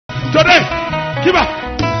Today, give up.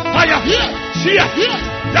 Fire. Here.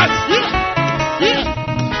 That's here.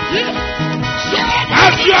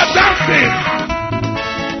 As you are dancing,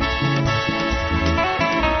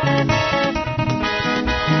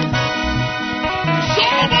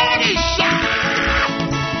 somebody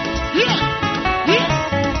shout.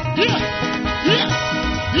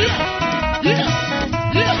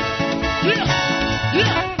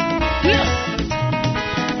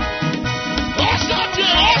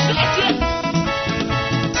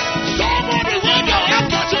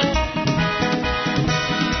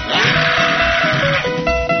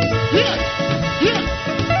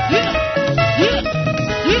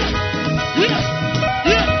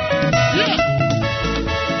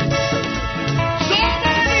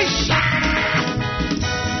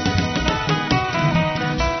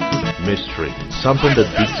 Mystery, something that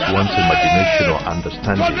beats one's imagination or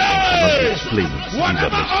understanding and cannot be explained, is a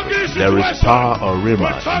mystery. There is power or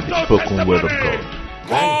rhema in the spoken word of God.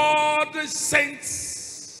 God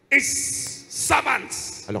sends His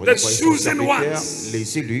servants, the chosen ones,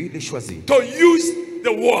 les élus, les choisis, to use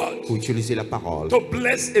the word, pour utiliser la parole, to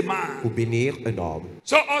bless a man, pour bénir un homme.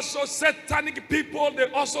 So also satanic people, they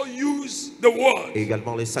also use the word Et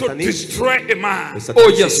également les to satanistes, destroy a man. Oh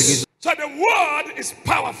yes. So the word is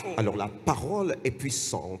powerful. Alors la parole est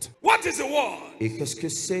puissante. What is the word? Et qu'est-ce que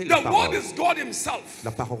c'est The la word parole? is God Himself. La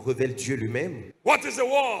parole révèle Dieu lui-même. What is the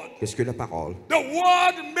word? Qu'est-ce que la parole? The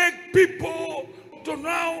word make people to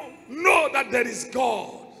now know that there is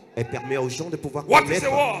God. Elle permet aux gens de pouvoir What is the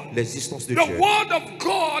connaître word? l'existence de The Dieu. word of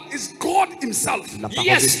God is God Himself. La parole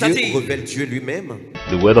de Dieu révèle Dieu lui-même.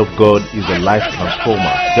 The word of God is a life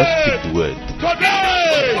transformer. Just speak the word.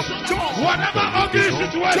 Today, whatever ugly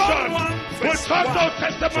situation will come to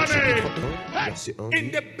testimony. Verset 1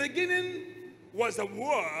 In the beginning was the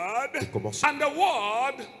word, commence- and the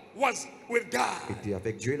word was with God, était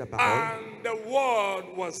avec Dieu, la parole. and the word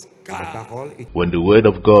was La God. parole est When the word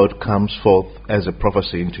of God comes forth as a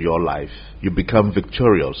prophecy into your life, you become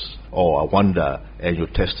victorious or a wonder and you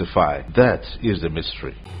testify. That is the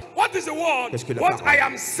mystery. What is the word? Qu'est-ce que la What parole? I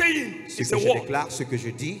am saying ce is que the je word. déclare, ce que je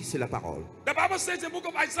dis, c'est la parole. The Bible says in the book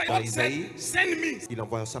of Isaiah, Dans God said, Isaïe, send me. Il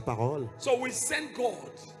envoie sa parole. So we send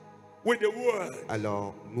God with the word.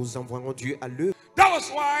 Alors nous envoyons Dieu à l'œuvre. That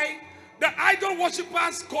was why the idol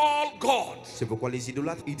worshippers call God, C'est pourquoi les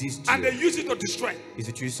idolâtres, ils disent and they Dieu. use it to destroy. Ils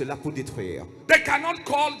utilisent cela pour détruire. They cannot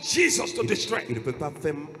call Jesus to destroy. Ils ne peuvent pas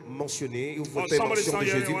faire mentionner ou Oh, faire somebody mention de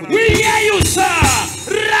say, Jésus pour we détruire. hear you, sir.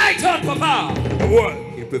 Right on, Papa. The word.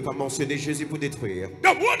 Ils ne peuvent pas mentionner Jésus pour détruire.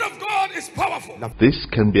 The word of God is powerful. This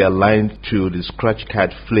can be aligned to the scratch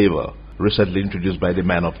card flavor recently introduced by the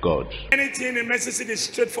man of God. Anything in Mississippi is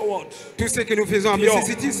straightforward. Tout ce que nous faisons à Pure.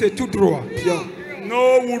 Mississippi, c'est tout droit.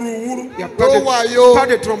 No wuru wuru. Il n'y a pas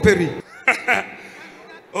de tromperie.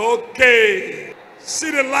 Okay.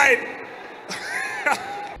 See the light.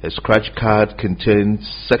 A scratch card contains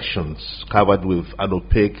sections covered with an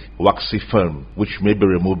opaque, waxy film which may be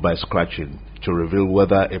removed by scratching to reveal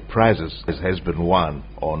whether a prize has been won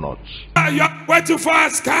or not. You are way too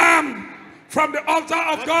fast. Come from the altar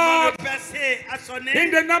of God.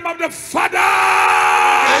 In the name of the Father.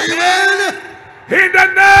 Amen. In the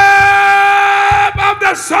name of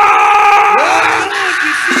the Son.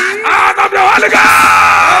 And of the Holy Ghost.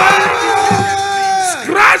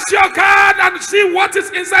 Scratch your card and see what is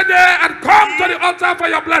inside there and come to the altar for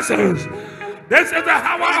your blessings. This is the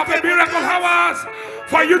hour of the miracle hours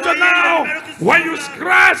for you to know. When you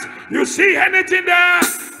scratch, you see anything there,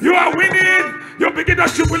 you are winning. You begin to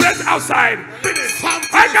jubilate outside.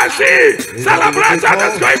 I can see celebration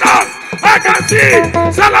is going on. I can see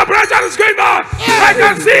celebration is going on. I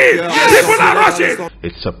can see people are rushing.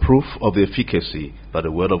 It's a proof of the efficacy that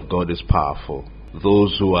the word of God is powerful.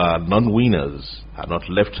 Those who are non-winners are not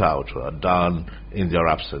left out or are down in their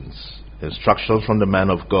absence. Instructions from the man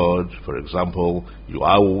of God, for example, you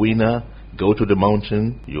are a winner, go to the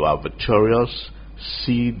mountain, you are victorious,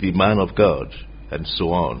 see the man of God, and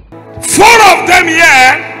so on. 4 of them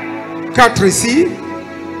here, 4 ici,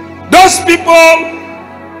 those people,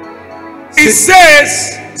 it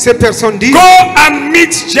says, ces personnes disent, go and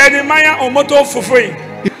meet Jeremiah Omoto Fufui.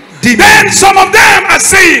 Then some of them are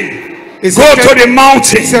saying, et go to the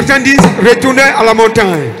mountain. certains disent, retournez à la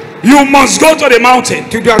montagne. You must go to the mountain.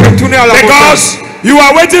 Tu dois retourner à la Because montagne. you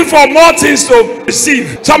are waiting for more things to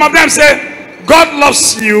receive. Some of them say, God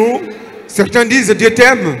loves you. Certains disent, Dieu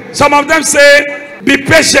t'aime. Some of them say, be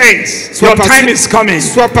patient. Your time is coming.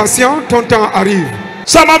 Sois patient, ton temps arrive.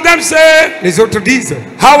 Some of them say, Les autres disent,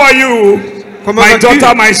 how are you? comment My vas-tu?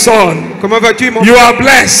 daughter, my son. Comment vas-tu, mon You are mon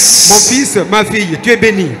blessed. fils, ma fille? Tu es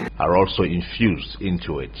béni. Are also infused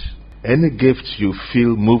into it. Any gift you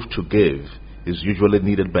feel moved to give is usually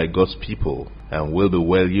needed by God's people and will be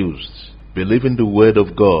well used. Believe in the word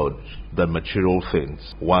of God than material things.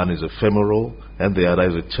 One is ephemeral and the other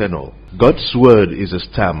is eternal. God's word is a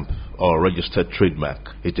stamp or registered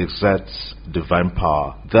trademark. It exerts divine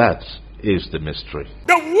power. That is the mystery.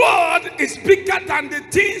 The word is bigger than the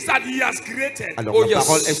things that he has created. Alors la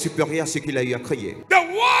parole est supérieure à ce qu'il a eu à créer. The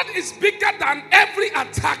word is bigger than every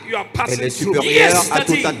attack you are passing Elle est through. supérieure à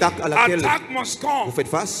toute attaque à laquelle Attack must come. vous faites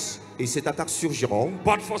face. Et cette attaque surgiront.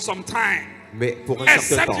 But for some time. Mais pour un certain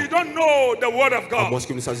Except temps. you don't know the word of À God. moins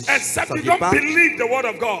que nous ne Except you saviez don't pas believe the word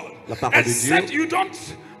of God. la parole de Except Dieu. you don't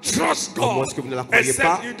trust À moins God. que vous ne la croyez Except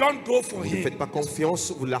pas. you don't go for Vous ne him. faites pas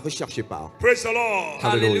confiance, vous ne la recherchez pas. Praise the Lord.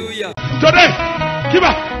 Alléluia. Today, give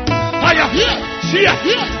up. Fire. Here.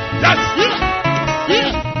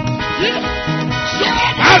 Yes.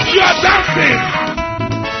 As you are dancing.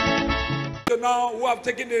 You know who have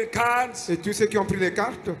taken the cards. Et tous ceux qui ont pris les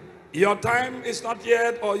cartes, Your time is not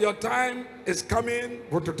yet, or your time is coming.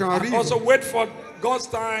 votre temps And arrive. also wait for God's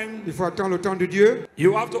time. Il faut attendre le temps de Dieu.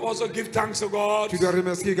 You have to also give thanks to God, Tu dois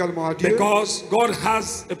remercier également à Dieu. because God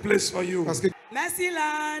has a place for you. Parce que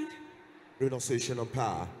Mercyland. Renonciation en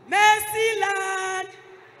part. Mercyland.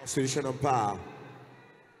 Renonciation en part.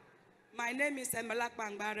 My name is Emelak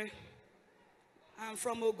Bangbare. I'm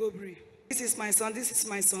from Ogobri. This is my son. This is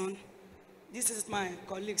my son. This is my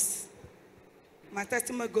colleagues. My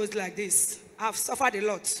testimony goes like this. I've suffered a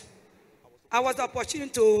lot. I was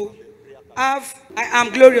opportunity to have, I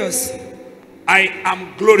am glorious. I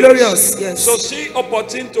am glorious. Glorious, yes. So see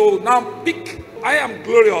opportunity to now pick I am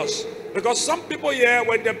glorious. Because some people here,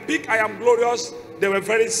 when they pick I am glorious, they were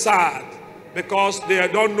very sad. Because they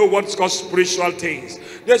don't know what's called spiritual things.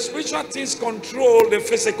 The spiritual things control the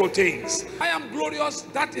physical things. I am glorious,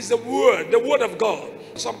 that is the word of God.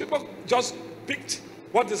 Some people just picked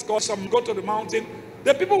what is called, some go to the mountain.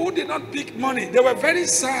 The people who did not pick money, they were very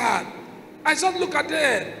sad. I said, look at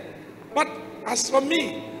them. But as for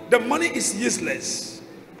me, the money is useless.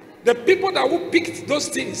 The people that who picked those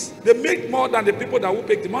things, they make more than the people that who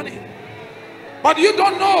picked the money. But you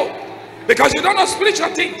don't know, because you don't know spiritual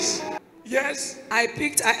things. Yes. I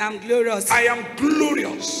picked I am glorious. I am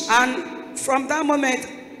glorious. And from that moment,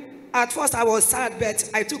 at first I was sad, but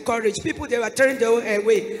I took courage. People, they were turning their own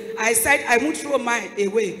away. I said, I won't throw mine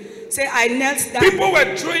away. Say, I knelt down. People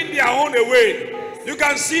were throwing their own away. You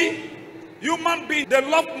can see, human beings, they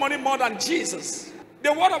love money more than Jesus.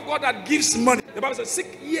 The word of God that gives money. The Bible says,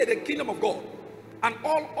 seek ye the kingdom of God, and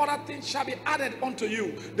all other things shall be added unto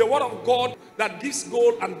you. The word of God that gives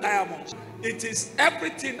gold and diamonds. It is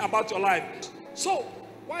everything about your life. So,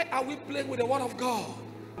 why are we playing with the word of God?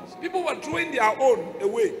 People were throwing their own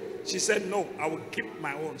away. She said, no, I will keep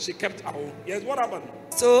my own. She kept her own. Yes, what happened?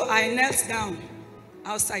 So I knelt down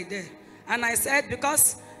outside there. And I said,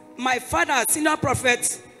 because my father, senior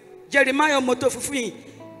prophet, Jeremiah Motofufi,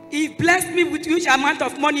 he blessed me with huge amount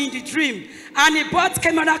of money in the dream. And he bought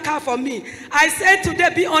camera car for me. I said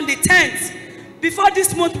today be on the 10th. Before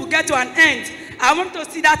this month will get to an end, I want to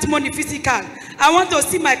see that money physical. I want to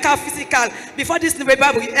see my car physical before this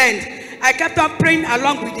November will end. I kept on praying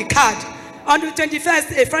along with the card. On the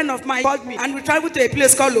 21st, a friend of mine called me and we traveled to a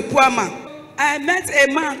place called Lopuama. I met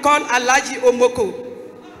a man called Alaji Omoko.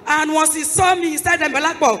 And once he saw me, he said,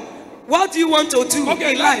 Mbelakpo, what do you want to do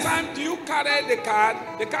in life? Time, do you carry the card?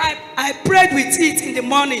 The card? I prayed with it in the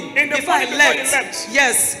morning before I left.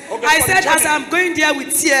 Yes. Okay, I said, as I'm going there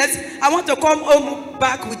with tears, I want to come home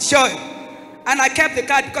back with joy. And I kept the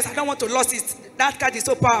card because I don't want to lose it. That card is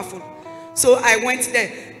so powerful. So I went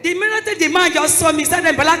there. The minute the man just saw me, said,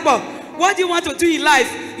 Mbelakpo, what do you want to do in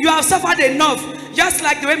life? You have suffered enough. Just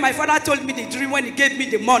like the way my father told me the dream when he gave me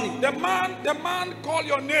the money. The man called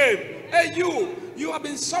your name. Hey, you have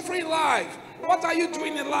been suffering life. What are you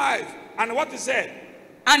doing in life? And what he said?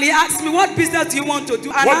 And he asked me, what business do you want to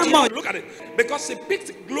do? And how much? Look at it. Because he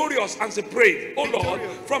picked glorious and he prayed, oh Lord,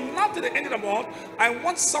 from now to the end of the month, I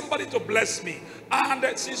want somebody to bless me. And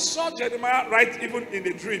she saw Jeremiah right even in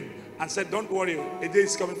the dream and said, don't worry, a day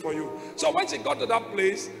is coming for you. So when she got to that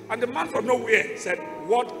place, and the man from nowhere said,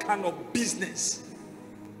 what kind of business?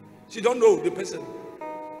 She don't know the person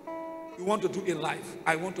you want to do in life.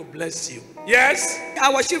 I want to bless you. Yes?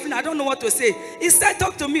 I was shivering. I don't know what to say. He said,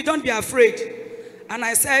 talk to me. Don't be afraid. And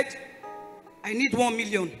I said, I need 1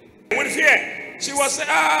 million. With fear. She was saying,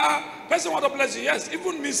 person want to bless you. Yes,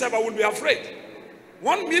 even me, I would be afraid.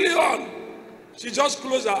 1 million. She just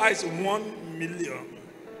closed her eyes. 1 million.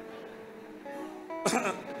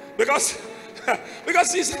 because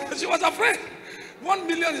she was afraid. 1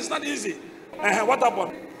 million is not easy. What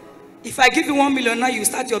happened? If I give you 1 million now, you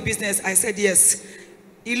start your business. I said yes.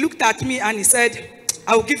 He looked at me and he said,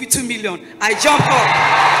 I will give you 2 million. I jumped up.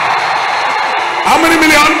 How many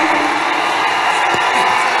million?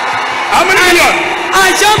 How many million?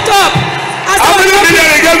 I jumped up. How many million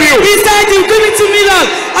he gave you? He said, you give me 2 million.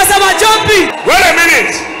 As I was jumping. Wait a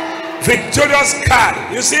minute. Victorious card.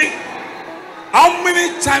 You see? How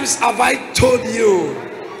many times have I told you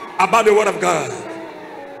about the word of God?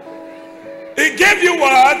 He gave you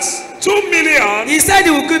what? 2 million. He said he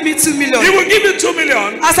will give me 2 million. He will give you 2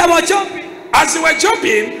 million. As I was jumping. As you were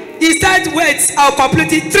jumping. He said, wait, I'll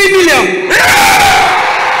complete it. 3 million.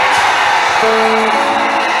 Yeah!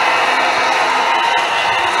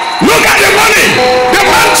 Look at the money. The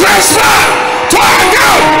man transfer to our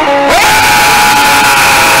account. Hey!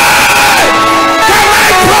 Can I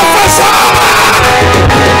prophesy?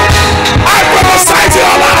 I prophesy to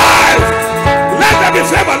your life. Let there be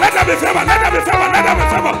favor. Let there be favor. Let there be favor. Let there be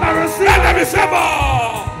favor. Let there be favor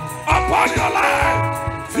upon your life.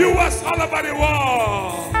 Viewers all over the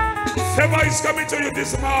world. Favor is coming to you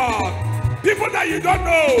this month. People that you don't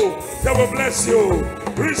know, they will bless you.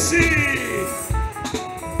 Receive.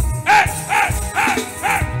 Hey, hey, hey,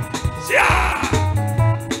 hey. Yeah.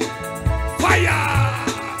 Fire.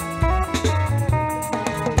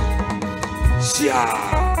 Yeah.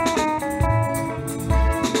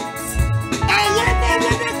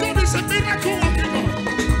 God is a miracle working God.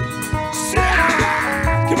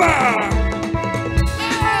 Yeah. Come on.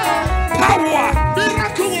 Power.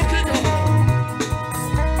 Miracle working God.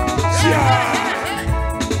 Yeah.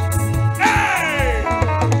 Hey.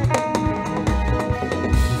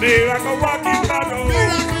 Miracle working God.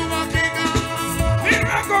 Miracle working God.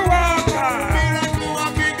 Miracle worker. Miracle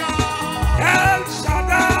working God. El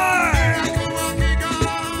Shaddai. Miracle working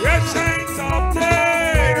God. Your saints of day.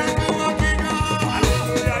 Miracle working God.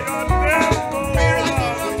 Hallelujah, your name, Lord.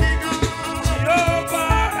 Miracle working God.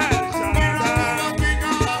 Jehovah El Shaddai. Miracle working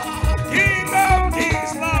God. King of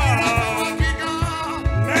Kings, Lord.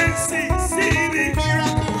 Mercy City.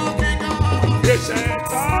 Miracle working God. Your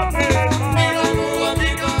saints of day, Lord. Miracle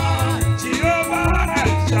working God. Jehovah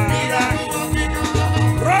El Shaddai. Miracle working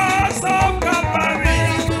God. Cross of Calvary.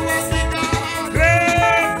 Miracle working God.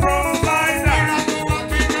 Great provider. Miracle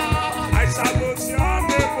working God. I salute your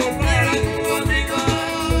name, O Lord. Miracle working God.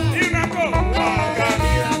 Miracle worker.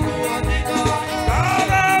 Miracle working God.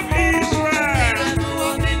 God of Israel. Miracle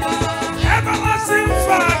working God. Everlasting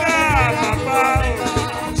Father, Papa.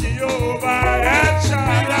 Jehovah El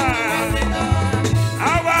Shaddai.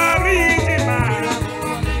 Our Redeemer.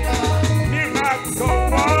 Miracle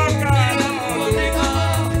worker.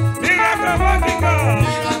 Miracle working God.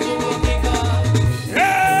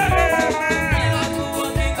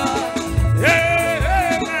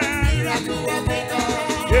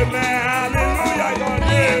 Amen. Hallelujah, your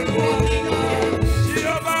name.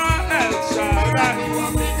 Jehovah El Shaddai.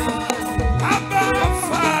 Abba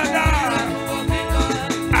Father.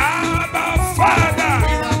 Abba Father.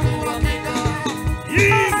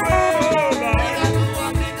 Igwe, Lord.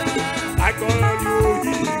 I call you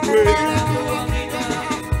Igwe.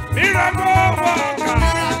 Miracle worker.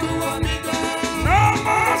 No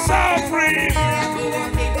more suffering.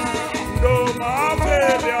 No more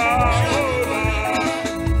failure. Oh Lord.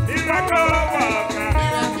 Miracle worker.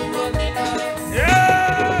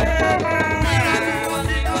 Yeah, amen.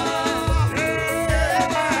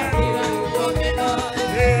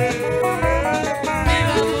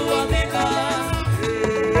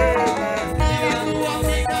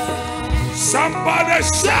 Somebody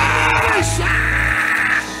shout!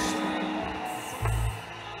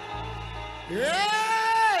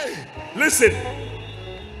 Listen,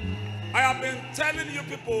 I have been telling you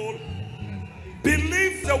people,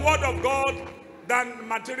 believe the word of God than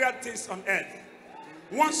material things on earth.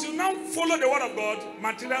 Once you now follow the word of God,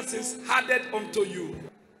 material things added unto you.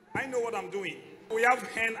 I know what I'm doing. We have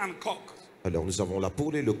hen and cock. Alors nous avons la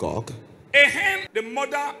poule et le coq. A hen, the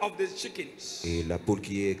mother of the chickens. Et la poule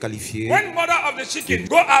qui est qualifiée. When mother of the chickens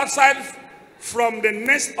go outside from the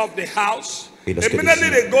nest of the house, Et lorsqu'elle immediately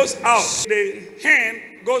est- they goes out. The hen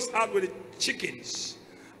goes out with the chickens.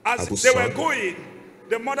 As Aboussa. they were going,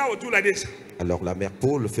 the mother would do like this. Alors la mère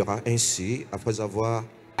poule fera ainsi après avoir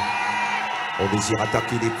on désire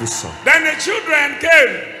attaquer les poussins. Then the children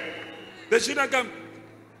came. The children came.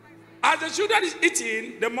 As the children is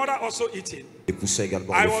eating, the mother also eating. Les poussins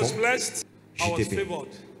également I le was font. blessed. I was J'étais béni. favored.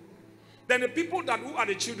 Then the people that who are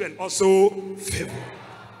the children also favored.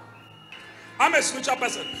 I'm a spiritual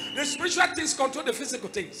person. The spiritual things control the physical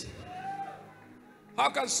things. How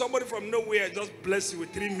can somebody from nowhere just bless you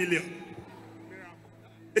with 3 million?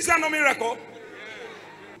 Is that no miracle?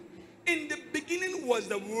 In the beginning was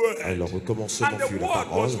the word. Alors au commencement And the fut la word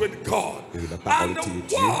parole. was with God. Et la parole And the était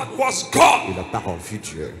Dieu. word was Et God. la parole fut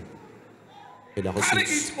Dieu. Elle a reçu Carry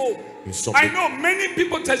it home. une sorte I de... know many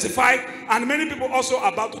people testify, and many people also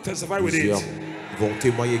are about to testify with Plusieurs it. vont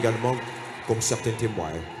témoigner également, comme certains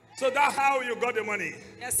témoignent. So that's how you got the money.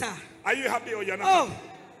 Yes, sir. Are you happy or you're not? Oh. Happy?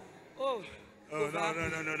 Oh. Oh,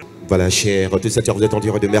 no. Voilà, chers téléspectateurs, vous êtes en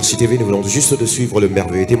direct de Merci TV. Nous venons juste de suivre le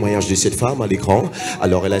merveilleux témoignage de cette femme à l'écran.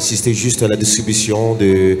 Alors, elle a assisté juste à la distribution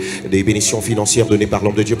des bénédictions financières données par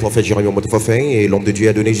l'homme de Dieu, prophète Jérémie Motofofin. Et l'homme de Dieu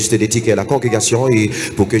a donné juste des tickets à la congrégation et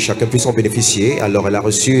pour que chacun puisse en bénéficier. Alors, elle a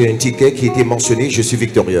reçu un ticket qui était mentionné « Je suis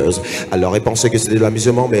victorieuse ». Alors, elle pensait que c'était de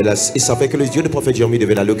l'amusement, mais elle savait que le Dieu de prophète Jérémie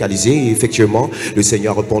devait la localiser. Et effectivement, le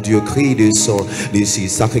Seigneur a répondu au cri de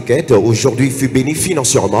sa requête. Aujourd'hui, il fut béni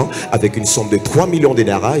financièrement avec une somme de 3 millions de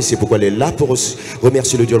naira, et c'est pourquoi elle est là pour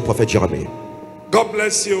remercier le Dieu le prophète Jérémie. God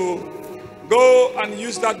bless you. Go and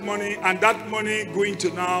use that money, and that money going to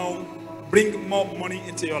now bring more money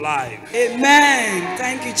into your life. Amen.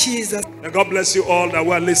 Thank you, Jesus. And God bless you all that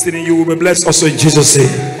were listening. You will be blessed also in Jesus' name.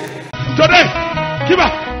 Today, give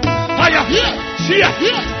up. Fire. Cheer.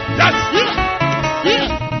 That's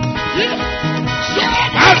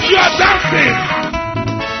as you are dancing.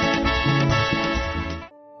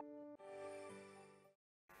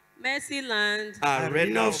 Mercyland,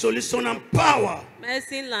 Arena of solution and power.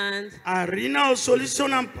 Mercyland. Arena of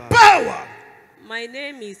solution and power. My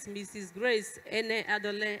name is Mrs. Grace Ene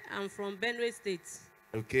Adole. I'm from Benue State.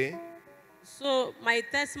 Okay. So my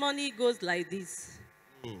testimony goes like this.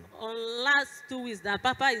 On last 2 weeks, that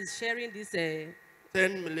Papa is sharing this 10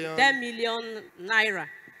 million. 10 million naira.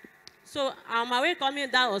 So on my way coming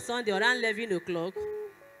down on Sunday around 11 o'clock,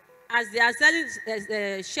 as they are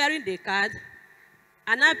sharing the card,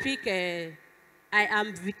 and I pick, I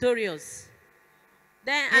am victorious.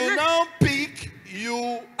 Then You now pick,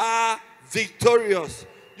 you are victorious.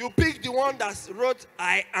 You pick the one that wrote,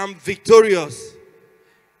 I am victorious.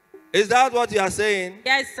 Is that what you are saying?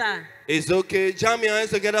 Yes, sir. It's okay. Jam your hands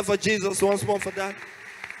together for Jesus once more for that.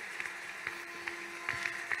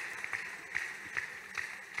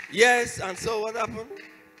 Yes, and so what happened?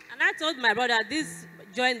 And I told my brother, this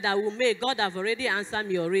joint that we make, God have already answered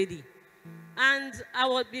me already. And I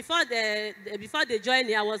was before the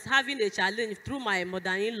joining, I was having a challenge through my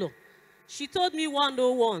mother-in-law. She told me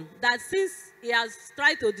 101 that since he has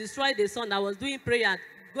tried to destroy the son that was doing prayer,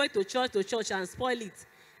 going to church and spoil it,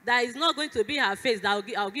 that is not going to be her face that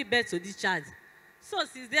I'll give birth to this child. So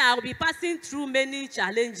since then, I'll be passing through many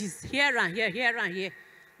challenges here and here, here and here.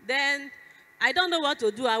 Then I don't know what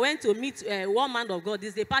to do. I went to meet one man of God.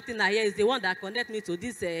 He's the partner here. He's the one that connected me to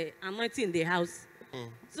this anointing in the house.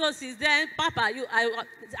 So since then, Papa,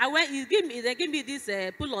 I went. They give me this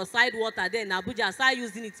pool of side water. Then Abuja, I started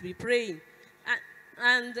using it to be praying.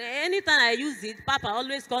 And anytime I use it, Papa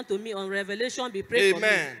always come to me on revelation, be praying for me.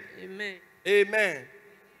 Amen. Amen.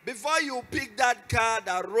 Before you pick that card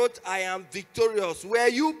that wrote, I am victorious, were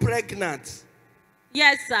you pregnant?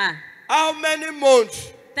 Yes, sir. How many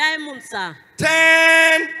months? 10 months, sir.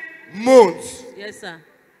 10 months. Yes, sir.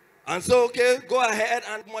 And so, okay, go ahead.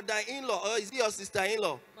 And mother-in-law, or is it your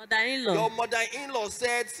sister-in-law? Mother-in-law. Your mother-in-law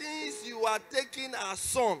said, since you are taking our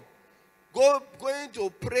son, going to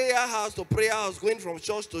prayer house, going from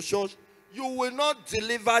church to church, you will not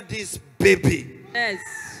deliver this baby. Yes.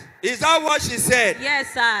 Is that what she said?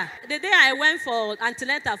 Yes, sir. The day I went for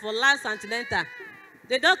antenatal, for last antenatal,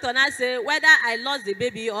 the doctor now said whether I lost the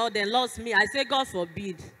baby or they lost me. I say, God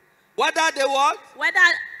forbid. Whether they what? Whether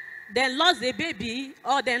they lost the baby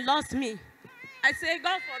or they lost me. I say,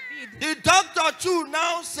 God forbid. The doctor too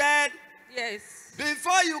now said, yes,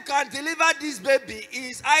 before you can deliver this baby,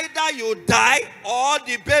 is either you die or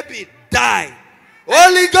the baby die.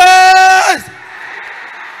 Holy Ghost!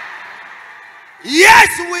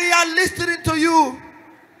 Yes, we are listening to you.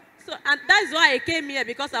 So, and that's why I came here,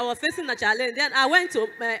 because I was facing a challenge. Then I went to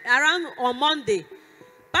around on Monday.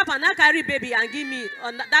 Papa now carry baby and give me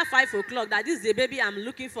on that 5 o'clock that this is the baby I'm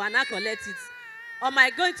looking for, and I collect it. On my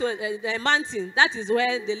going to the mountain, that is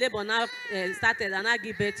where the labor now started, and I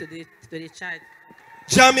give birth to the child.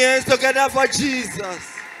 Jam your hands together for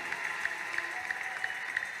Jesus.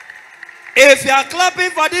 If you are clapping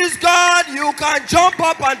for this God, you can jump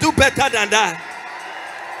up and do better than that.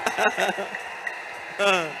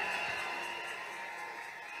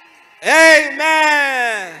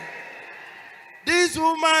 Amen. This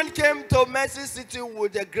woman came to Mercy City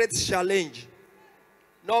with a great challenge.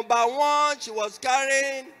 Number one, she was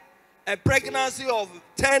carrying a pregnancy of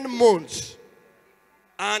 10 months.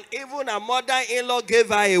 And even her mother-in-law gave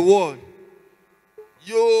her a word.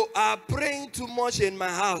 You are praying too much in my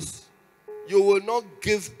house. you will not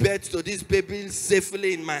give birth to this baby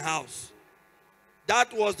safely in my house.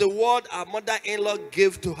 That was the word our mother-in-law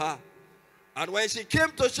gave to her. And when she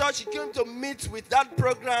came to church, she came to meet with that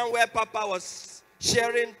program where Papa was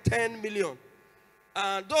sharing 10 million.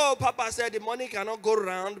 And though Papa said the money cannot go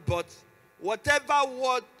around, but whatever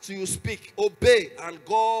word you speak, obey, and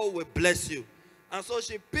God will bless you. And so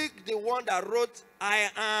she picked the one that wrote, I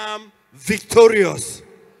am victorious.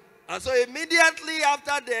 And so immediately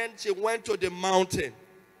after then, she went to the mountain.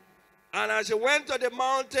 And as she went to the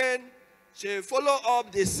mountain, she followed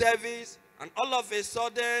up the service. And all of a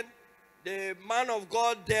sudden, the man of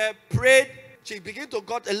God there prayed. She began to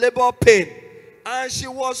get a labor pain. And she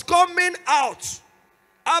was coming out.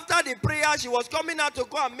 After the prayer, she was coming out to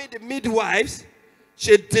go and meet the midwives.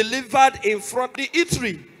 She delivered in front of the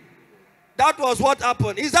eatery. That was what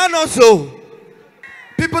happened. Is that not so?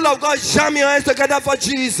 People of God, jam your hands together for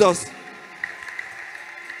Jesus.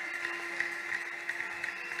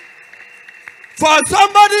 For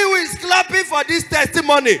somebody who is clapping for this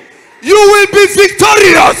testimony, you will be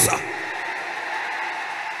victorious.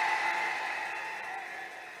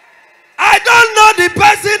 I don't know the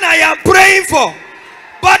person I am praying for,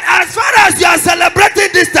 but as far as you are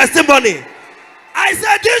celebrating this testimony, I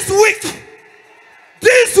said this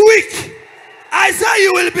week, I said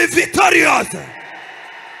you will be victorious.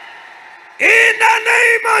 In the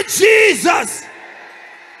name of Jesus.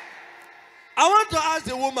 I want to ask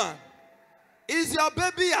the woman, is your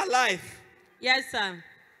baby alive? Yes, sir.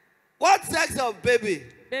 What sex of baby?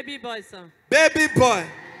 Baby boy, sir. Baby boy.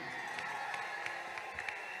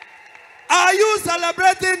 Are you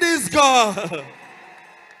celebrating this God?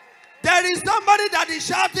 There is somebody that is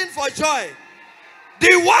shouting for joy.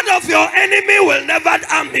 The word of your enemy will never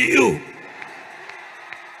harm you.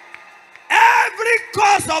 Every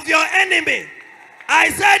cause of your enemy, I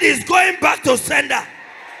said, is going back to sender.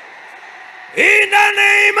 In the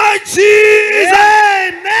name of Jesus.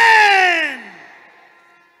 Amen.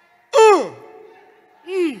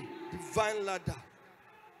 Divine ladder.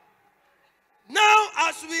 Now,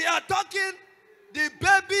 as we are talking, the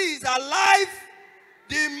baby is alive.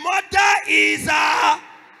 The mother is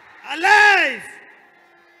alive.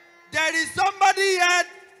 There is somebody here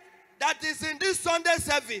that is in this Sunday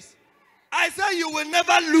service. I say you will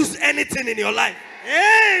never lose anything in your life.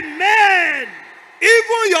 Amen.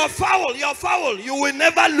 Even your fowl, you will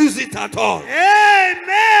never lose it at all.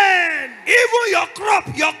 Amen. Even your crop,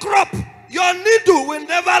 your needle will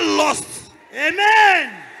never lost.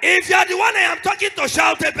 Amen. If you are the one I am talking to,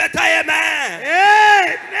 shout a better amen.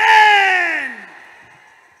 Amen.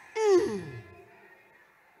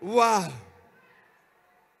 Wow.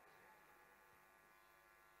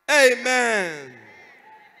 Amen.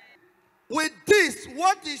 With this,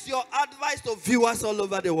 what is your advice to viewers all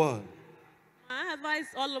over the world? My advice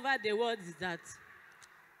all over the world is that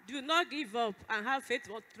do not give up and have faith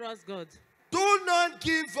or trust God. Do not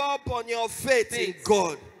give up on your faith in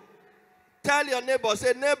God. Tell your neighbor,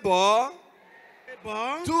 say, neighbor,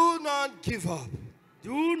 do not give up.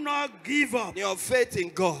 Do not give up. Your faith in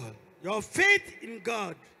God. Your faith in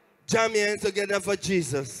God. Jam your hands together for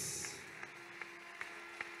Jesus.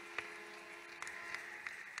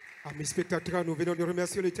 Amis spectateurs, nous venons de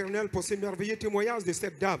remercier l'Éternel pour ce merveilleux témoignage de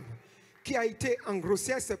cette dame qui a été en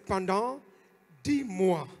grossesse pendant 10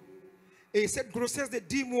 mois. Et cette grossesse de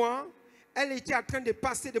 10 mois, elle était en train de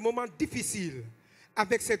passer des moments difficiles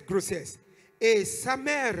avec cette grossesse. Et sa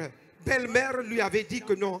mère, belle-mère, lui avait dit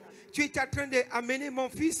que non, tu es en train d'amener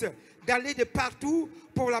mon fils d'aller de partout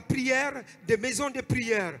pour la prière, des maisons de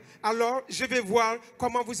prière. Alors, je vais voir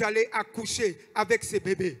comment vous allez accoucher avec ce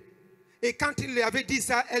bébé. Et quand il lui avait dit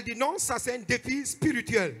ça, elle dit non, ça c'est un défi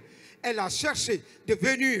spirituel. Elle a cherché de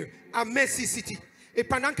venir à Mercy City. Et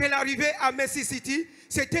pendant qu'elle arrivait à Mercy City,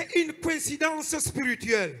 c'était une coïncidence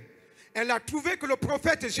spirituelle. Elle a trouvé que le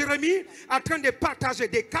prophète Jérémie est en train de partager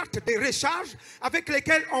des cartes de recharge avec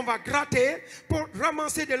lesquelles on va gratter pour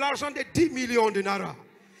ramasser de l'argent de 10 millions de naira.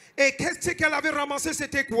 Et qu'est-ce qu'elle avait ramassé?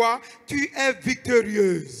 C'était quoi? Tu es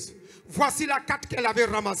victorieuse. Voici la carte qu'elle avait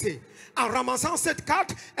ramassée. En ramassant cette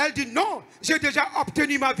carte, elle dit non, j'ai déjà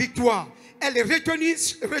obtenu ma victoire. Elle est retournée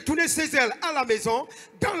chez elle à la maison,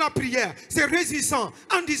 dans la prière, se résistant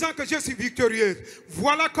en disant que je suis victorieuse.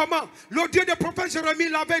 Voilà comment le Dieu du prophète Jérémie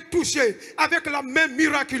l'avait touché avec la main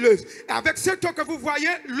miraculeuse. Et avec cette eau que vous voyez,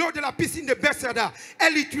 l'eau de la piscine de Bethesda,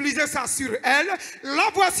 elle utilisait ça sur elle. La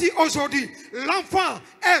voici aujourd'hui. L'enfant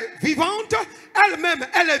est vivante, elle-même,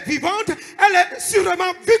 elle est vivante, elle est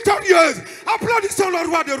sûrement victorieuse. Applaudissons le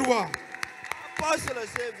roi des rois.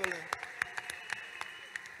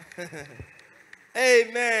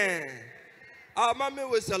 Amen. Our mommy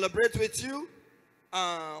will celebrate with you.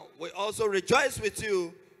 We also rejoice with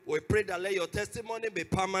you. We pray that let your testimony be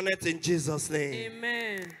permanent in Jesus' name.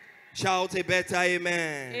 Amen. Shout a better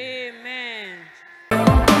amen. Amen.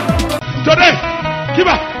 Today, give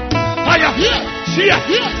up. Fire. Cheer.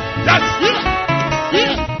 That's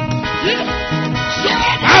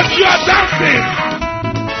as you are dancing.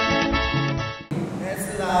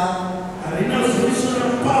 Mercyland, arena of solution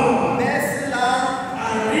and power. Mercyland,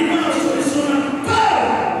 arena of solution and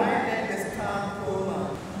power. My name is Tom Coleman.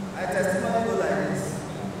 I testimony go like this.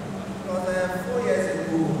 Because 4 years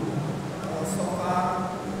ago, I was suffer.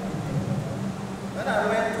 When I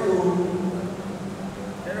went to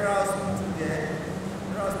General Hospital there,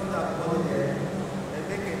 General Hospital there, they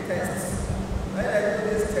make a test. When I do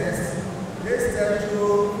this test, they tell you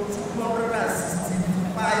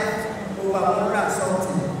 265 over 100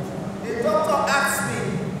 something. The doctor asked me,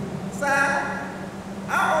 "Sir,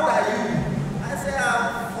 how old are you?" I said,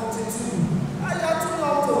 "I'm 42. Are you too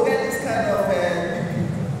young to get this kind of BP?"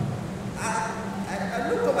 I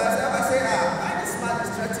looked at myself, I said, why this man is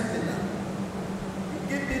threatening me now? He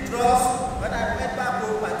gave me drugs. When I went back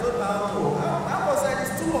home, I told my uncle, I was like,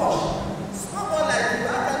 it's too much. Someone like you,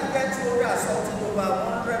 how can you get 200 something over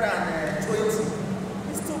 120?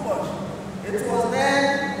 It's too much. It was then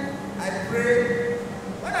I prayed.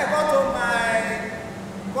 When I got to my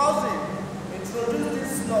cousin, introduced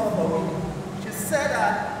this law for me. She said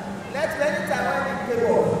that, anytime when it came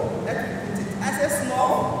up, let me put it. I said,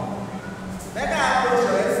 snuff. Then I had no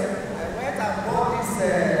choice. I went and bought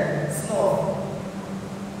this snuff.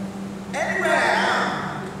 Anywhere I am,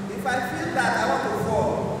 if I feel that I want to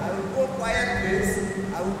fall, I will go quiet place,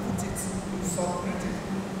 I will put it in some meeting.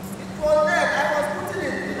 It was then I was putting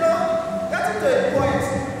it, getting to a point,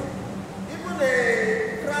 even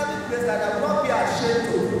a crowded place that I will not be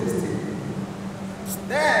ashamed to do this thing.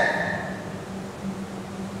 Then,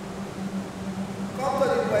 come to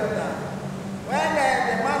the point now. When the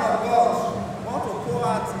man of God wants to pour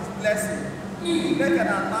out his blessing, he make an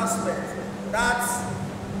announcement that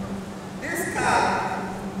this card,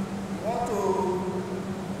 you want to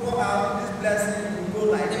pour out this blessing, you go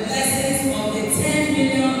like The this. blessings of the 10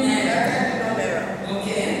 million naira. 10 million naira.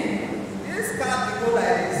 Okay. This card will go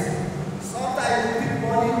like this. Sometimes you pick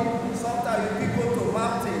money, sometimes you pick go to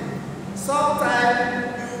mountain, sometimes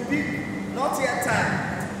you pick not yet time.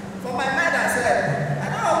 For my mind, I said, I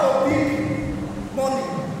don't want to pick money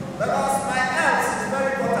because my health is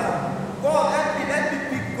very important. God, let me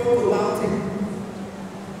pick go to mountain.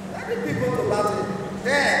 Let me pick go to mountain.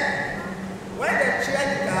 Then, when they check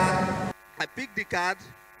the card, I pick the card.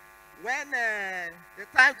 When the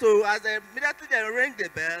time to, as immediately they ring the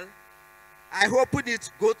bell, I open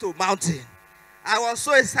it, go to mountain. I was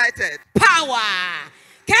so excited. Power.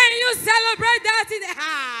 Can you celebrate that in the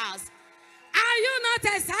house? Are you not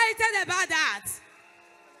excited about that?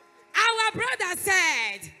 Our brother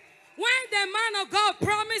said, when the man of God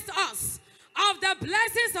promised us of the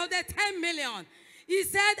blessings of the 10 million, he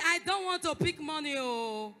said, I don't want to pick money.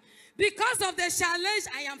 Because of the challenge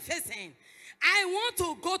I am facing, I want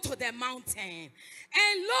to go to the mountain.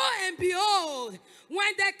 And lo and behold,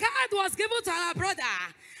 when the card was given to our brother,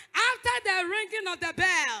 after the ringing of the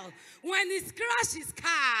bell, when he scratched his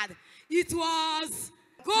card, it was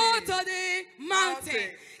go to the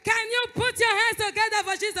mountain. Can you put your hands together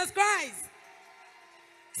for Jesus Christ?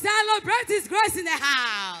 Celebrate his grace in the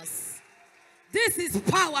house. This is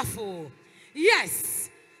powerful. Yes.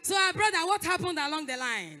 So our brother, what happened along the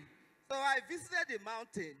line? So I visited the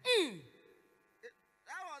mountain.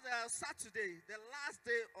 That was Saturday, the last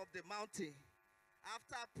day of the mountain.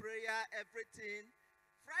 After prayer, everything.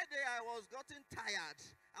 Friday, I was getting tired.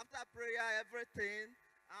 After prayer, everything.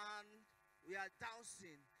 And we are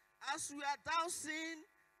dancing. As we are dancing,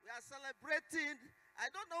 we are celebrating. I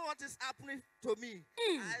don't know what is happening to me.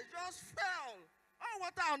 I just fell. Oh,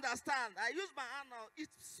 what I understand. I use my hand now, eat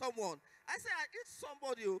someone. I say I eat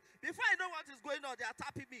somebody. Before I know what is going on, they are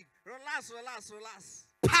tapping me. Relax, relax, relax.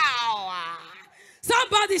 Power.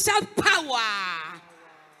 Somebody shout power.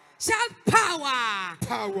 Shout power.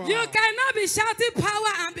 Power. You cannot be shouting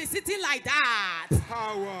power and be sitting like that.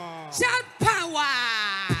 Power. Shout power.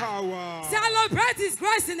 Power. Celebrate his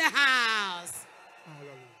grace in the house.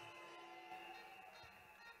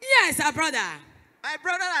 Yes, our brother. My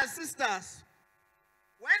brothers and sisters,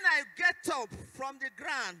 when I get up from the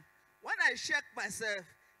ground, when I check myself,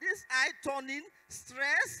 this eye turning,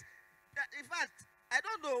 stress, in fact, I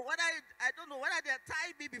don't know whether they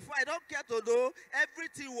tied me before. I don't care to know.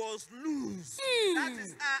 Everything was loose. That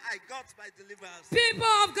is how I got my deliverance. People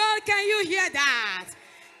of God, can you hear that?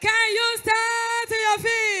 Can you stand to your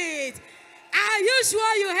feet? Are you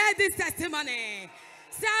sure you heard this testimony?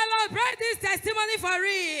 Celebrate this testimony for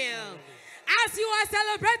real. As you are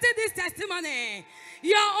celebrating this testimony,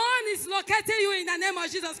 your own is locating you in the name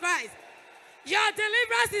of Jesus Christ. Your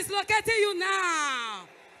deliverance is locating you now.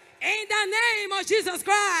 In the name of Jesus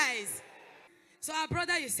Christ. So our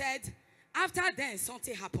brother, you said, after then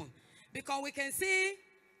something happened. Because we can see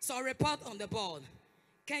some report on the board.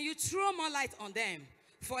 Can you throw more light on them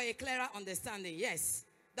for a clearer understanding? Yes.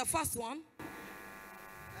 The first one. The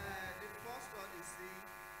first one you see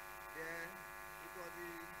there, it was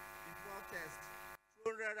the before test.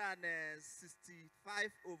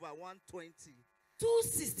 265 over 120.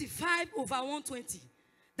 265 over 120.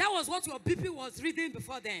 That was what your BP was reading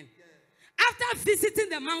before then. Yeah. After visiting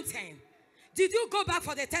the mountain, did you go back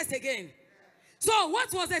for the test again? Yeah. So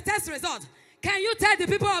what was the test result? Can you tell the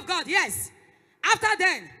people of God? Yes. After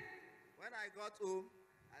then. When I got home,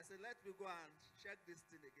 I said, let me go and check this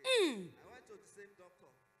thing again. I went to the same doctor.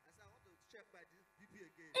 I said, I want to check my BP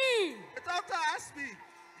again. The doctor asked me,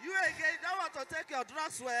 you again don't want to take your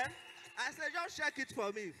drugs well? I said, just check it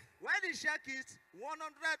for me. When he checked it,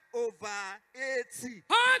 100 over 80.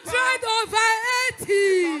 100 over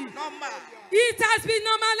 80. Normal. It has been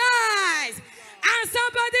normalized. And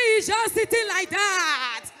somebody is just sitting like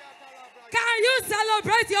that. Can you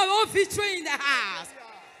celebrate your own victory in the house?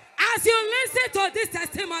 As you listen to this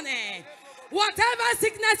testimony, whatever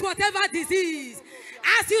sickness, whatever disease,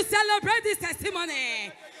 as you celebrate this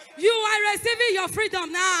testimony, you are receiving your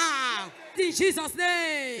freedom now. In Jesus'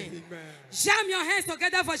 name. Amen. Jam your hands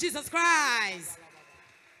together for Jesus Christ.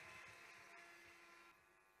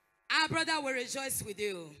 Our brother will rejoice with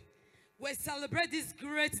you. We celebrate this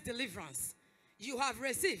great deliverance you have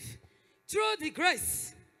received through the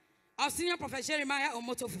grace of Senior Prophet Jeremiah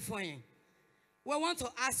Omoto Fufoyin. We want to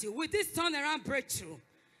ask you, with this turnaround breakthrough,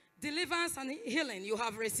 deliverance and healing you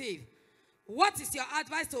have received, what is your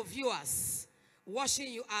advice to viewers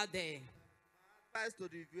watching you out there? Advice to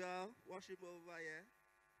the viewer watching over here.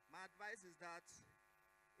 My advice is that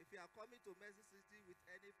if you are coming to Mercy City with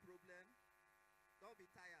any problem, don't be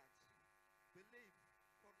tired. Believe,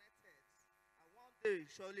 connected, and one day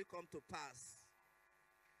surely come to pass.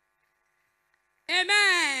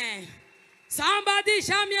 Amen. Somebody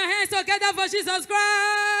jam your hands together for Jesus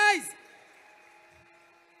Christ.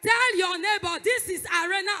 Tell your neighbor, this is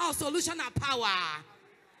arena of solution and power.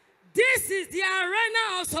 This is the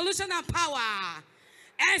arena of solution and power.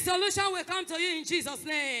 And solution will come to you in Jesus'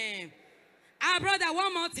 name. Our brother,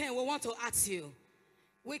 one more thing we want to ask you.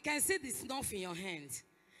 We can see the snuff in your hand.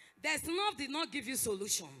 The snuff did not give you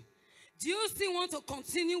solution. Do you still want to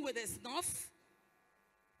continue with the snuff?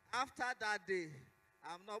 After that day,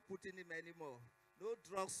 I'm not putting him anymore. No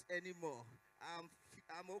drugs anymore. I'm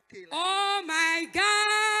okay. Oh my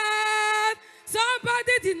God!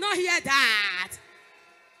 Somebody did not hear that.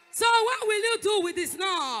 So what will you do with the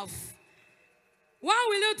snuff? What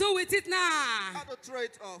will you do with it now? How to throw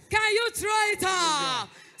it off? Can you throw it off?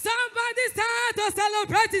 Somebody start to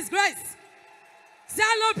celebrate His grace.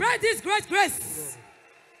 Celebrate this great grace.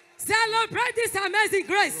 Celebrate this amazing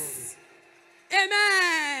grace.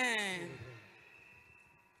 Amen.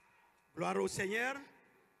 Gloire au Seigneur.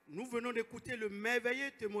 Nous venons d'écouter le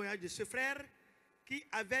merveilleux témoignage de ce frère qui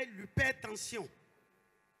avait l'hypertension.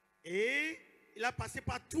 Et il a passé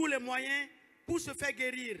par tous les moyens pour se faire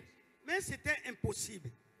guérir. Mais c'était impossible.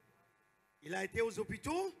 Il a été aux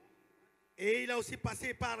hôpitaux et il a aussi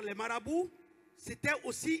passé par les marabouts. C'était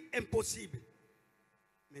aussi impossible.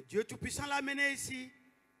 Mais Dieu Tout-Puissant l'a amené ici.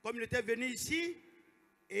 Comme il était venu ici,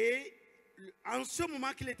 et en ce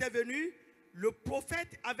moment qu'il était venu, le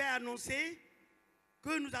prophète avait annoncé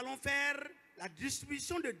que nous allons faire la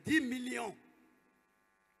distribution de 10 millions.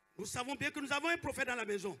 Nous savons bien que nous avons un prophète dans la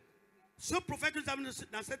maison. Ce prophète que nous avons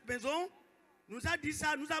dans cette maison nous a dit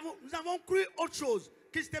ça. Nous avons cru autre chose,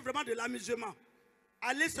 que c'était vraiment de l'amusement.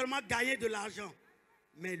 Aller seulement gagner de l'argent.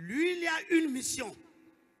 Mais lui, il y a une mission.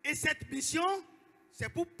 Et cette mission, c'est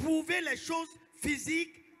pour prouver les choses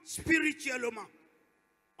physiques, spirituellement.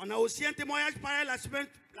 On a aussi un témoignage pareil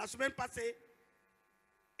la semaine passée.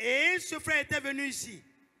 Et ce frère était venu ici.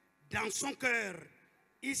 Dans son cœur,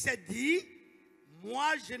 il s'est dit,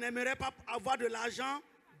 moi je n'aimerais pas avoir de l'argent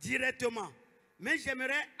directement, mais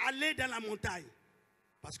j'aimerais aller dans la montagne.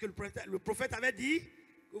 Parce que le prophète avait dit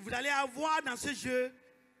que vous allez avoir dans ce jeu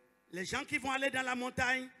les gens qui vont aller dans la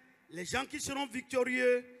montagne, les gens qui seront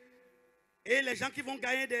victorieux et les gens qui vont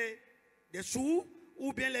gagner des sous,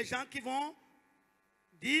 ou bien les gens qui vont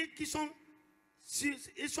dire qu'ils sont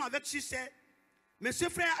avec succès. Mais ce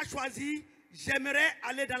frère a choisi, j'aimerais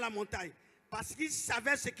aller dans la montagne, parce qu'il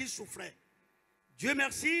savait ce qu'il souffrait. Dieu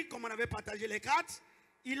merci, comme on avait partagé les cartes,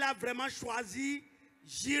 il a vraiment choisi,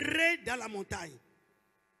 j'irai dans la montagne.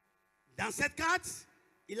 Dans cette carte,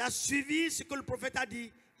 il a suivi ce que le prophète a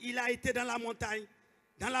dit. Il a été dans la montagne.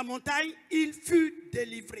 Dans la montagne, il fut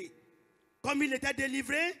délivré. Comme il était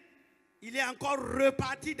délivré, il est encore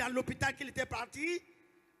reparti dans l'hôpital qu'il était parti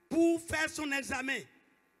pour faire son examen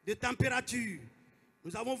de température.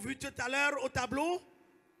 Nous avons vu tout à l'heure au tableau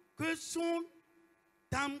que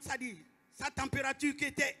sa température qui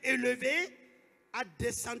était élevée a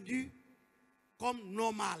descendu comme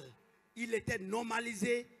normal. Il était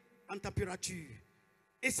normalisé en température.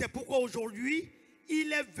 Et c'est pourquoi aujourd'hui,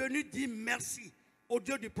 il est venu dire merci au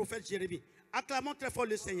Dieu du prophète Jérémie. Acclamons très fort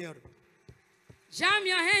le Seigneur. Jam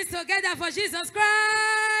your hands together for Jesus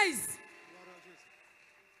Christ.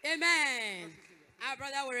 Amen. Our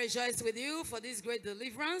brother will rejoice with you for this great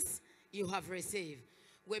deliverance you have received.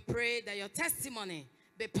 We pray that your testimony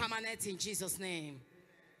be permanent in Jesus' name.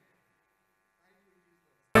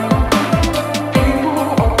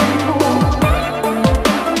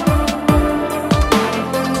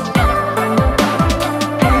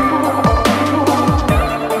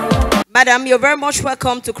 Madam, you're very much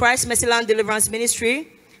welcome to Christ Mercyland Deliverance Ministry.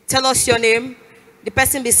 Tell us your name, the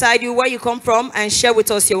person beside you, where you come from, and share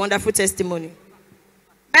with us your wonderful testimony.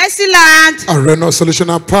 Mercyland. Arena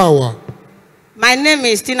Solutional Power. My name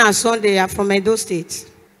is Tina Sunday. I'm from Edo State.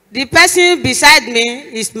 The person beside me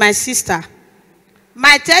is my sister.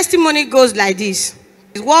 My testimony goes like this.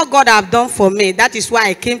 It's what God have done for me. That is why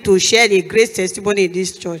I came to share the great testimony in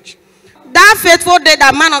this church. That faithful day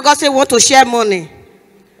that man of God said want to share money.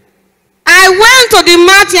 I went to the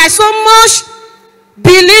mountain. I so much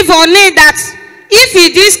believe on it that if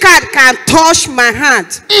this card can touch my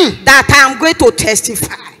hand, that I'm going to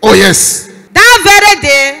testify. Oh yes. That very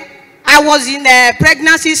day, I was in a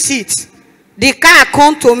pregnancy seat. The car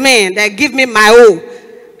come to me. They give me my own.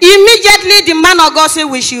 Immediately, the man of God said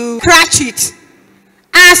we should scratch it.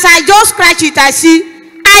 As I just scratch it, I see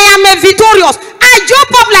I am a victorious. I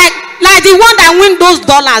jump up like the one that win those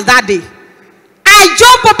dollars that day. I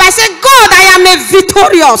jump up, I say, God, I am a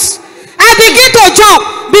victorious. I begin to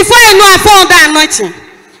jump. Before I know I fall under anointing.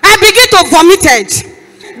 I begin to vomit it.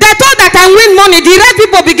 They thought that I win money. The rest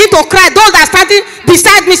people begin to cry. Those that standing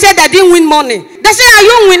beside me said they didn't win money. They say, are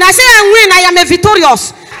you win? I say, I win. I am a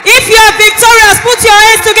victorious. If you are victorious, put your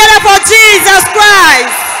hands together for Jesus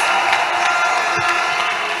Christ.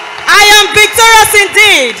 I am victorious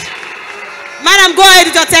indeed. Madam, go ahead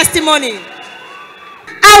with your testimony.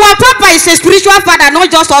 Our papa is a spiritual father, not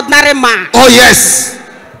just ordinary man. Oh yes.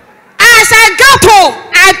 As I got home,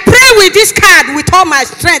 I pray with this card with all my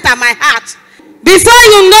strength and my heart. Before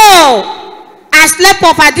you know, I slept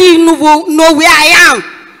off. I didn't know where I am.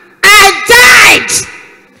 I died.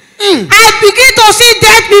 I begin to see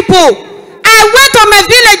dead people. I went to my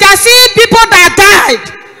village. I see people that died.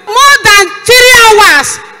 More than 3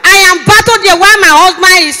 hours, I am battled there while my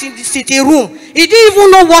husband is in the sitting room. He didn't even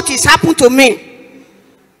know what is happened to me.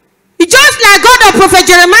 Just like God of Prophet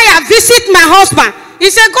Jeremiah visit my husband. He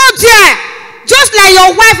said, go there. Just like your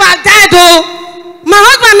wife had died, oh. My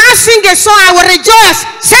husband now sing a song, I will rejoice.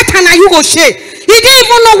 Satan, and you go shake. He didn't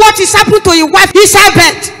even know what is happened to your wife, his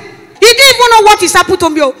servant. He didn't even know what is happened to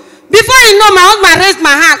me. Before I know, my husband raised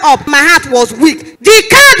my hand up. My heart was weak. The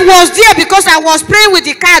card was there because I was praying with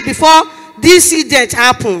the card before this incident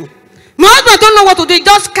happened. My husband don't know what to do. He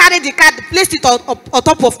just carried the card, placed it on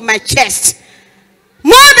top of my chest.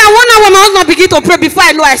 More than 1 hour, my husband began to pray before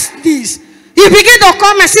I know I sneeze. He began to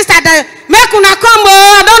call my sister, make una come,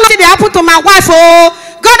 oh, I don't know what happened to my wife, oh.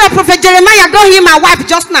 God of Prophet Jeremiah, don't hear my wife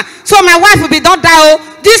just now. So my wife will be don't die, oh.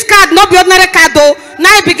 This card, not be ordinary card, oh. Now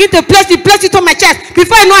I begin to place it on my chest.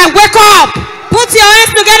 Before I know I wake up. Put your hands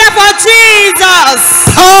together for Jesus.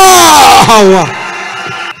 Power.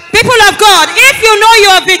 People of God, if you know you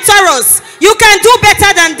are victorious, you can do better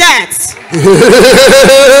than that.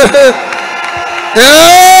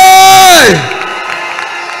 Hey!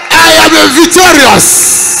 I am a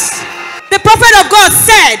victorious. The prophet of God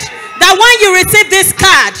said that when you receive this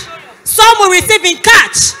card, some will receive in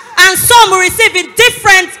cash and some will receive in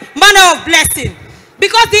different manner of blessing.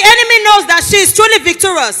 Because the enemy knows that she is truly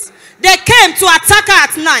victorious. They came to attack her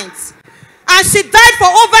at night and she died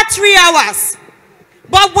for over 3 hours.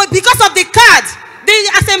 But because of the card,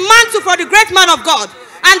 as a mantle for the great man of God,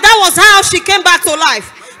 and that was how she came back to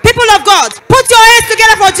life. People of God, put your hands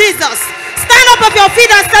together for Jesus. Stand up on your feet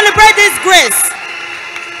and celebrate this grace.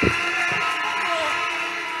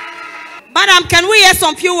 Madam, can we hear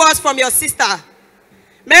some few words from your sister?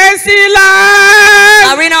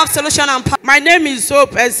 Mercyland. Arena of Solution and Power. My name is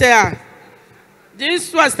Hope Esea.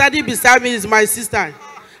 This one standing beside me is my sister.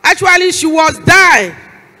 Actually, she was dying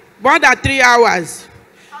more than 3 hours.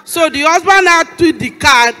 So the husband now took the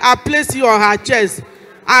card and placed it on her chest.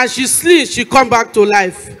 and she sleeps, she come back to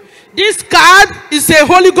life. This card is a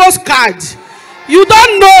Holy Ghost card. You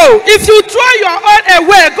don't know. If you throw your own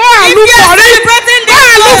away, go and look for it. Go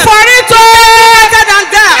and look for it. Better than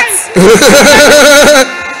that.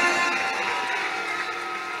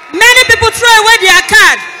 Many people throw away their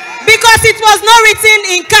card because it was not written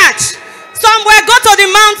in catch. Somewhere go to the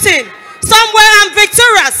mountain. Somewhere I'm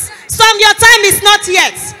victorious. Some your time is not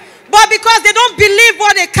yet. But because they don't believe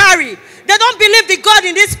what they carry, they don't believe the God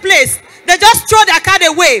in this place, they just throw their card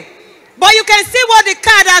away. But you can see what the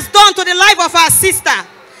card has done to the life of our sister.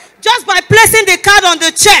 Just by placing the card on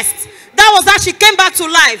the chest, that was how she came back to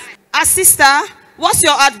life. Our sister, what's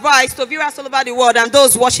your advice to viewers all over the world and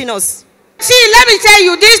those watching us? See, let me tell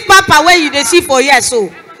you, this papa where you dey see for years, so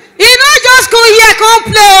he don't just come here, come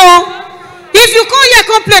play. Oh. If you come here,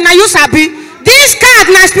 come play, now you sabi. This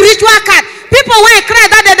card na spiritual card. People when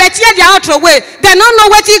cry that they tear their heart away, they don't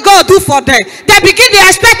know what he go do for them. They begin to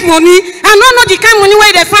expect money and don't know the kind of money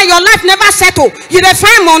where they find. Your life never settle. You they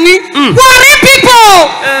find money. Worry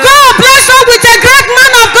people. God bless us with a great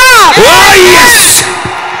man of God. Oh yes.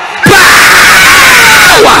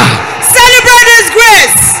 Power. Celebrate His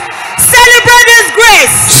grace. Celebrate His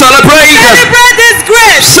grace. Celebrate. Celebrate His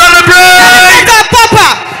grace. Celebrate. Celebrate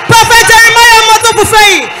Papa. Prophet Jeremiah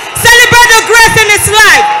Motofufei. Celebrate the grace in his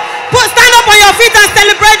life. Stand up on your feet and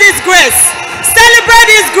celebrate His grace. Celebrate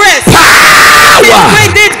His grace. Power.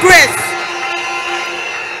 His grace.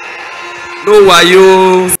 No are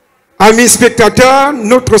you. Amis spectateurs,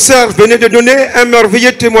 notre sœur venait de donner un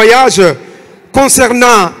merveilleux témoignage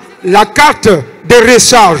concernant la carte de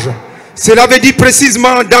recharge. Cela veut dire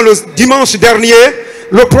précisément dans le dimanche dernier,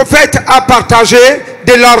 le prophète a partagé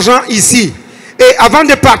de l'argent ici. Et avant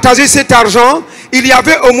de partager cet argent, il y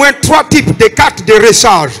avait au moins 3 types de cartes de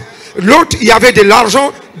recharge. L'autre, il y avait de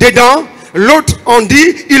l'argent dedans. L'autre, on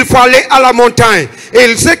dit, il faut aller à la montagne.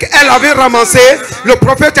 Et ce qu'elle avait ramassé, le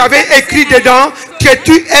prophète avait écrit dedans que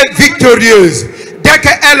tu es victorieuse. Dès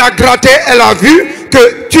qu'elle a gratté, elle a vu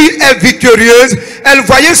que tu es victorieuse. Elle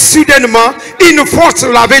voyait soudainement une force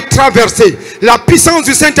l'avait traversée. La puissance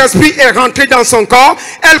du Saint-Esprit est rentrée dans son corps.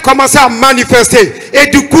 Elle commençait à manifester. Et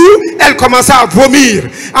du coup, elle commençait à vomir.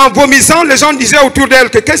 En vomissant, les gens disaient autour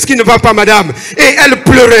d'elle que qu'est-ce qui ne va pas, madame? Et elle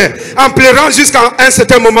pleurait. En pleurant jusqu'à un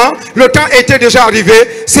certain moment, le temps était déjà arrivé.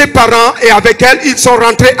 Ses parents et avec elle, ils sont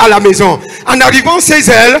rentrés à la maison. En arrivant chez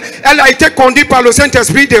elle, elle a été conduite par le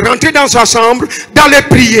Saint-Esprit de rentrer dans sa chambre, d'aller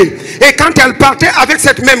prier. Et quand elle partait avec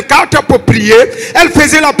cette même carte pour prier, elle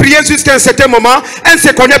faisait la prière jusqu'à un certain moment. Elle ne se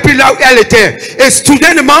connaît plus là où elle était. Et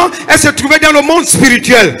soudainement, elle se trouvait dans le monde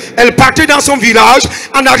spirituel. Elle partait dans son village.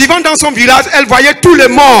 En arrivant dans son village, elle voyait tous les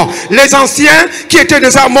morts. Les anciens qui étaient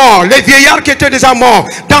déjà morts. Les vieillards qui étaient déjà morts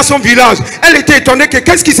dans son village. Elle était étonnée que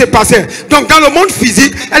qu'est-ce qui s'est passé. Donc dans le monde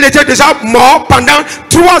physique, elle était déjà morte pendant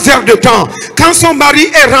 3 heures de temps. Quand son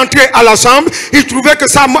mari est rentré à la chambre, il trouvait que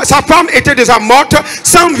sa femme était déjà morte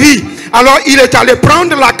sans vie. Alors il est allé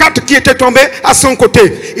prendre la carte qui était tombée à son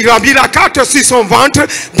côté. Il a mis la carte sur son ventre.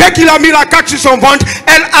 Dès qu'il a mis la carte sur son ventre,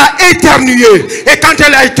 elle a éternué. Et quand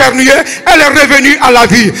elle a éternué, elle est revenue à la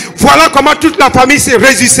vie. Voilà comment toute la famille s'est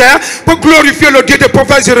résistée pour glorifier le Dieu du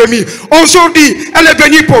prophète Jérémie. Aujourd'hui, elle est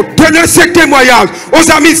venue pour donner ce témoignage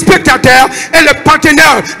aux amis spectateurs et les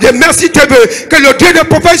partenaires de Merci TV que le Dieu du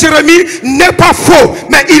prophète Jérémie n'est pas faux,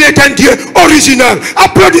 mais il est un Dieu original.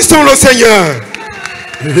 Applaudissons le Seigneur.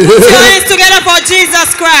 Put your hands together for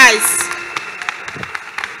Jesus Christ.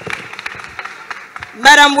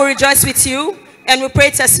 Madam, we rejoice with you and we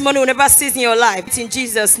pray testimony will never cease in your life. It's in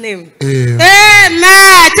Jesus' name.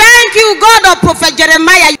 Amen. Thank you, God of Prophet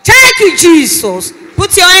Jeremiah. Thank you, Jesus.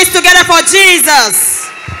 Put your hands together for Jesus.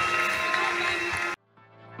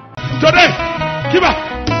 Today, give up.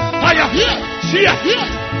 Fire here. Here.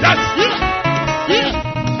 That's here.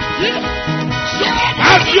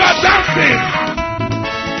 As you are dancing.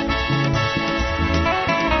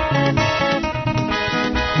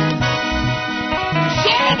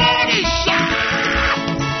 Somebody shout!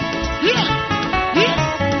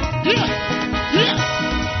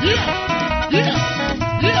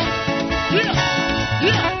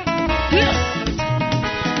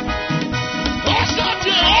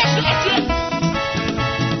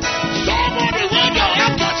 Somebody wave your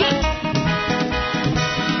handkerchief!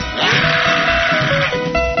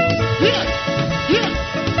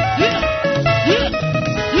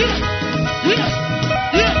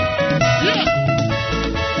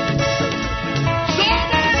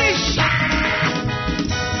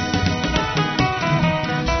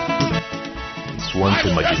 One's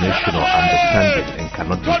imagination or understanding and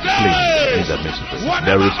cannot be explained in the mystery.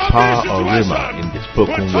 There is power or rhema in the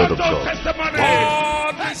spoken word of God.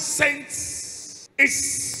 God sent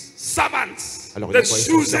his servants, Alors, il the envoie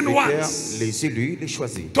son chosen serviteur, ones, les élus, les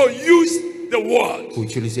choisis, to use the word, pour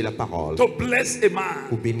utiliser la parole, to bless a man.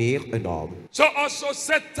 pour bénir un homme. So also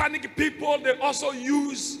satanic people, they also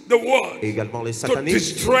use the word Et également les to sataniques.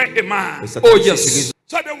 destroy a man. Les sataniques utilisent-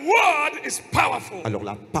 So the word is powerful. Alors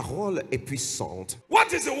la parole est puissante. What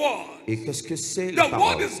is the word? Et qu'est-ce que c'est The la word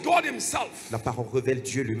parole? is God himself. La parole révèle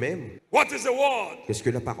Dieu lui-même. What is the word? Qu'est-ce que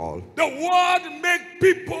la parole? The word make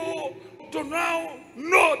people to now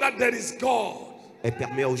know that there is God. Elle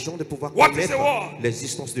permet aux gens de pouvoir What is the connaître word?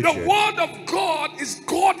 l'existence de The Dieu. word of God is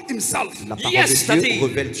God himself. La parole de Dieu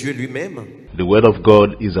révèle Dieu lui-même. The word of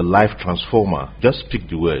God is a life transformer. Just speak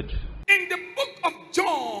the word. In the book of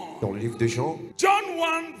John, Dans le livre de Jean, John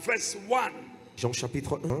 1 verse 1. Jean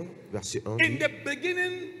chapitre 1, verset 1 In dit, the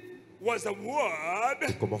beginning was the word,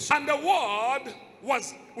 commence- and the word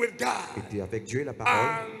was with God, était avec Dieu la parole.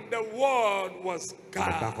 and the word was La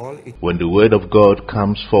God. parole est When the word of God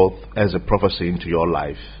comes forth as a prophecy into your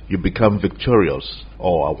life, you become victorious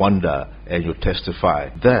or a wonder and you testify.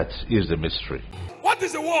 That is the mystery. What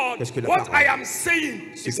is the word? Qu'est-ce que la What parole? I am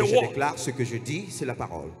saying Ce is que the je word. déclare, ce que je dis, c'est la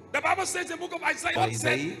parole. The Bible says in the book of Isaiah, Dans God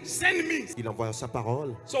said, Isaïe, send me. il envoie sa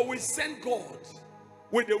parole. So we send God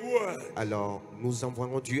with the word. Alors, nous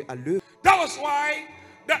envoyons Dieu à l'œuvre. That was why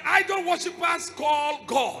the idol worshippers call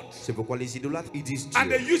God, C'est pourquoi les idolâtres, ils disent and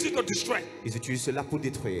they Dieu. use it to destroy. Ils utilisent cela pour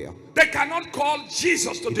détruire. They cannot call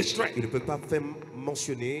Jesus to destroy. Ils ne peuvent pas faire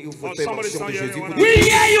mentionner ou Oh, faire somebody's mention de not hearing Jésus pour what We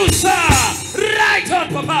détruire. hear you, sir. Right on,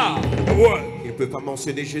 Papa. The word. Ils ne peuvent pas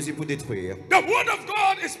mentionner Jésus pour détruire. The word of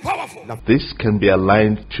God is powerful. This can be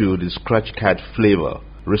aligned to the scratch card flavor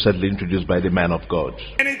recently introduced by the man of God.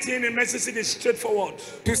 Anything in Mercyland is straightforward.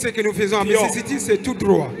 Tout ce que nous faisons à Pure. Mississippi, c'est tout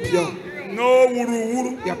droit. No wuru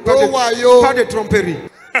wuru. Il n'y a pas de tromperie.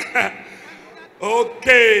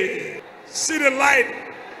 Okay. See the light.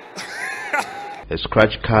 A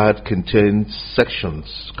scratch card contains sections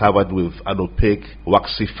covered with an opaque,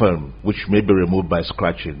 waxy film, which may be removed by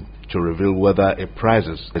scratching to reveal whether a prize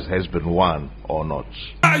has been won or not.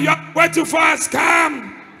 You're way too fast.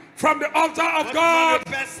 Come from the altar of God.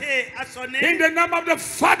 In the name of the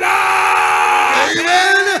Father.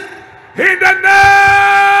 Amen. In the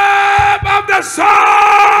name of the Son.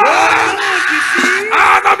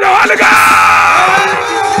 And of the Holy Ghost.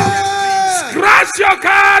 Scratch your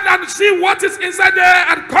card and see what is inside there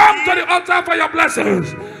and come to the altar for your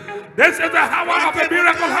blessings. This is the hour of the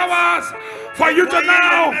miracle hours for you to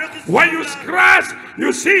know. When you scratch,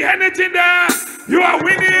 you see anything there, you are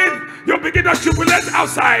winning. You begin to jubilate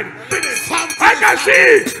outside. I can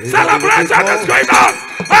see celebration is going on.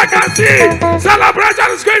 I can see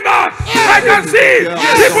celebration is going on. I can see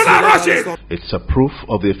people are rushing. It's a proof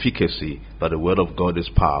of the efficacy that the word of God is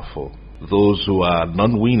powerful. Those who are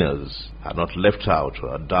non-winners are not left out or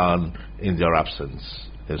are down in their absence.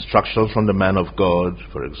 Instructions from the man of God,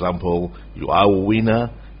 for example, you are a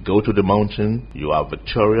winner, go to the mountain, you are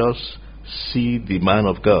victorious, see the man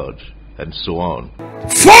of God, and so on. 4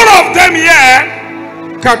 of them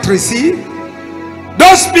here, 4 ici,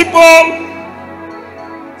 those people,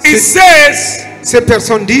 it says, ces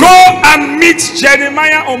personnes disent, go and meet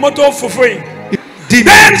Jeremiah Omoto Fufui.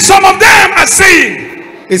 Then some of them are saying,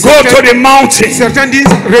 go to the mountain. Certains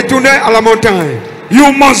disent, retournez à la montagne.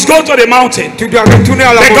 You must go to the mountain. Tu dois retourner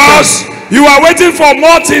à la Because montagne. you are waiting for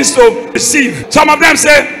more things to receive. Some of them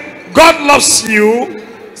say, God loves you.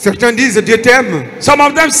 Certains disent, Dieu t'aime. Some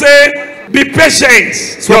of them say, be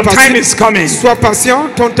patient. Your time is coming. Sois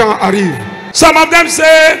patient, ton temps arrive. Some of them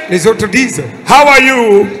say, les autres disent, how are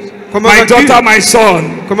you? My daughter, my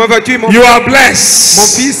son. Comment vas-tu, mon You are blessed. Mon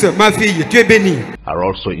fils, ma fille, tu es béni. Are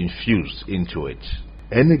also infused into it.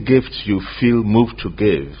 Any gift you feel moved to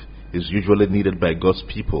give is usually needed by God's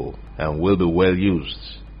people and will be well used.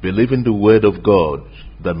 Believe in the word of God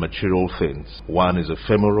than material things. One is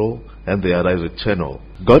ephemeral and the other is eternal.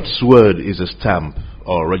 God's word is a stamp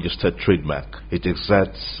or registered trademark. It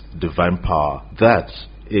exerts divine power. That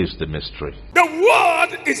is the mystery. The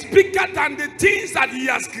word is bigger than the things that he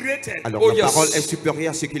has created. Alors la parole est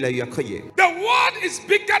supérieure à ce qu'il a eu à créer. The word is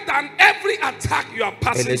bigger than every attack you are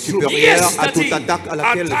passing Elle est through. supérieure à toute attaque à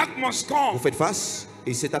laquelle Attack must come. vous faites face.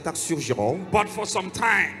 Et cette attaque surgiront. But for some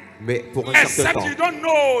time. Mais pour un certain Except temps. you don't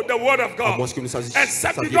know the word of À God. moins que vous ne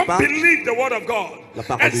Except you saviez don't pas believe the word of God. la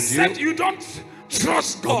parole de Dieu. Except you don't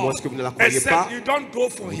trust À moins God. que vous ne la croyez Except pas. you don't go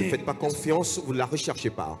for Vous ne him. faites pas confiance. Vous ne la recherchez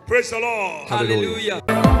pas. Praise the Lord. Hallelujah.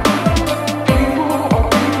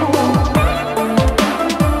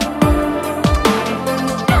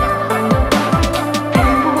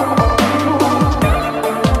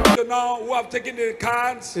 Now who have taken the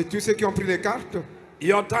cards. Et tous ceux qui ont pris les cartes.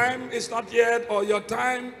 Your time is not yet, or your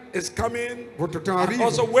time is coming. Votre temps And arrive.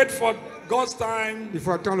 also wait for God's time. Il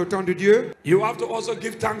faut attendre le temps de Dieu. You have to also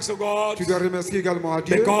give thanks to God. Tu dois remercier également à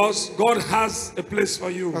Dieu. Because God has a place for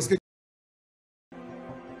you. Parce que